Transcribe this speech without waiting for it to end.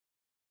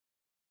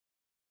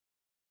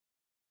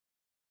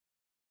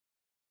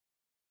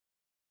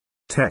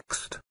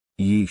Text: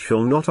 Ye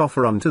shall not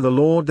offer unto the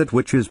Lord that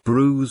which is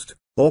bruised,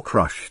 or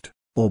crushed,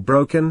 or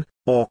broken,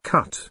 or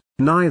cut,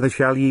 neither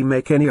shall ye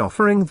make any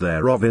offering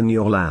thereof in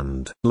your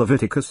land.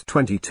 Leviticus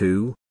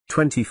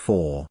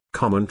 22:24.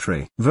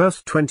 Commentary.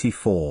 Verse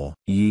 24.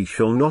 Ye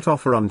shall not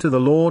offer unto the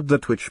Lord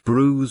that which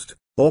bruised,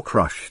 or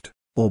crushed,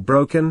 or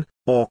broken,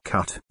 or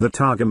cut. The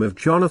Targum of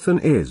Jonathan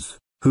is,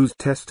 whose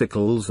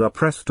testicles are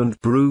pressed and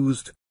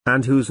bruised,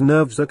 and whose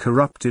nerves are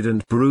corrupted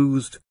and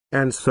bruised,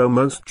 and so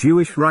most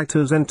Jewish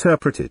writers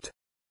interpret it.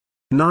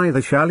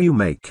 Neither shall you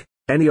make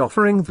any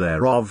offering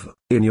thereof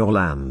in your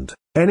land,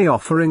 any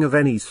offering of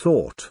any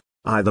sort,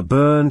 either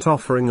burnt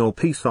offering or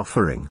peace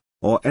offering,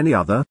 or any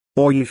other,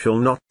 or ye shall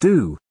not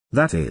do,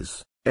 that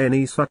is,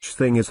 any such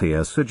thing is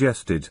here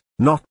suggested,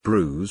 not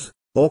bruise,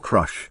 or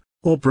crush,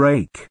 or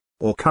break,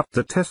 or cut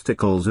the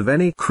testicles of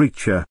any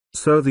creature,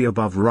 so the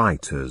above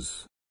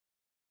writers.